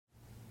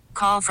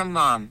call from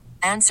mom.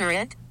 Answer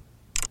it.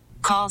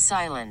 Call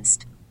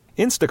silenced.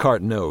 Instacart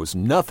knows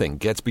nothing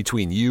gets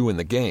between you and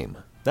the game.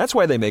 That's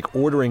why they make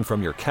ordering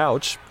from your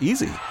couch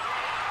easy.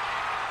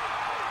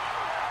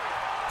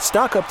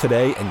 Stock up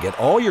today and get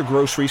all your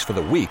groceries for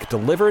the week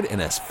delivered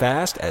in as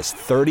fast as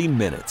 30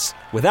 minutes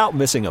without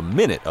missing a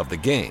minute of the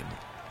game.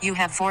 You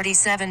have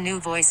 47 new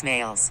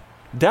voicemails.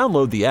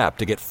 Download the app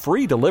to get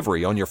free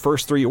delivery on your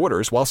first 3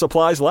 orders while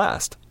supplies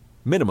last.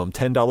 Minimum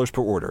 $10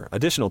 per order.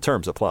 Additional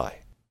terms apply.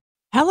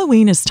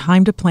 Halloween is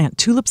time to plant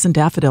tulips and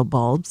daffodil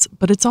bulbs,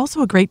 but it's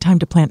also a great time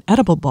to plant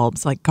edible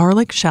bulbs like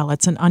garlic,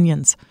 shallots, and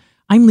onions.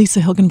 I'm Lisa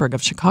Hilgenberg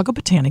of Chicago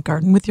Botanic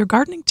Garden with your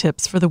gardening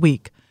tips for the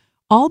week.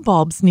 All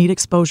bulbs need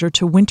exposure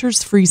to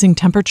winter's freezing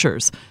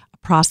temperatures, a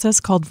process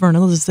called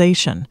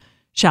vernalization.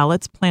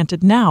 Shallots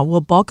planted now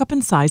will bulk up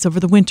in size over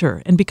the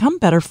winter and become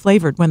better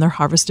flavored when they're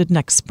harvested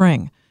next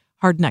spring.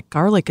 Hardneck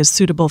garlic is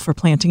suitable for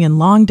planting in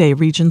long-day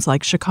regions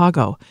like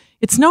Chicago.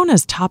 It's known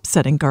as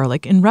top-setting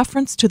garlic in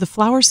reference to the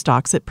flower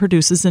stalks it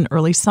produces in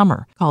early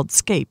summer, called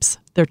scapes.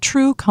 They're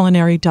true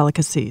culinary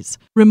delicacies.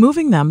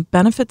 Removing them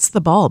benefits the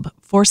bulb,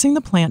 forcing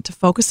the plant to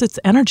focus its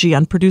energy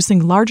on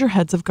producing larger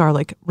heads of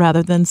garlic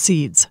rather than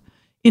seeds.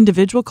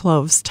 Individual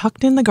cloves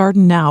tucked in the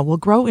garden now will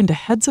grow into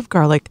heads of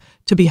garlic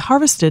to be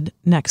harvested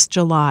next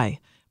July.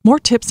 More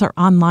tips are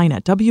online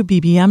at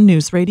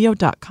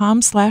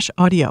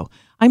wbbmnewsradio.com/audio.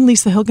 I'm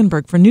Lisa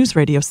Hilgenberg for News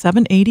Radio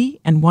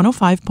 780 and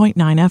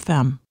 105.9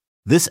 FM.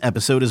 This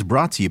episode is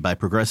brought to you by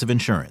Progressive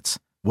Insurance.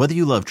 Whether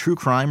you love true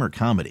crime or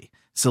comedy,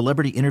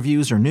 celebrity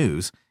interviews or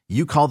news,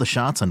 you call the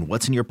shots on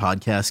what's in your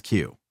podcast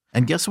queue.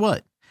 And guess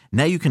what?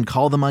 Now you can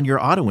call them on your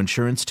auto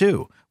insurance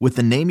too with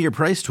the Name Your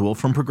Price tool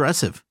from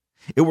Progressive.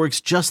 It works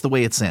just the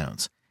way it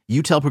sounds.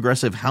 You tell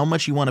Progressive how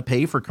much you want to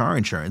pay for car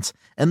insurance,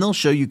 and they'll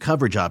show you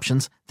coverage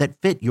options that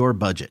fit your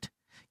budget.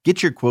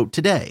 Get your quote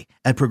today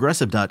at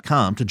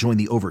Progressive.com to join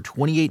the over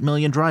 28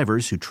 million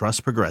drivers who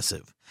trust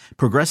Progressive.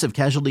 Progressive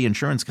Casualty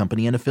Insurance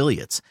Company and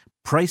Affiliates.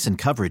 Price and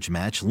coverage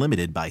match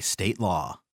limited by state law.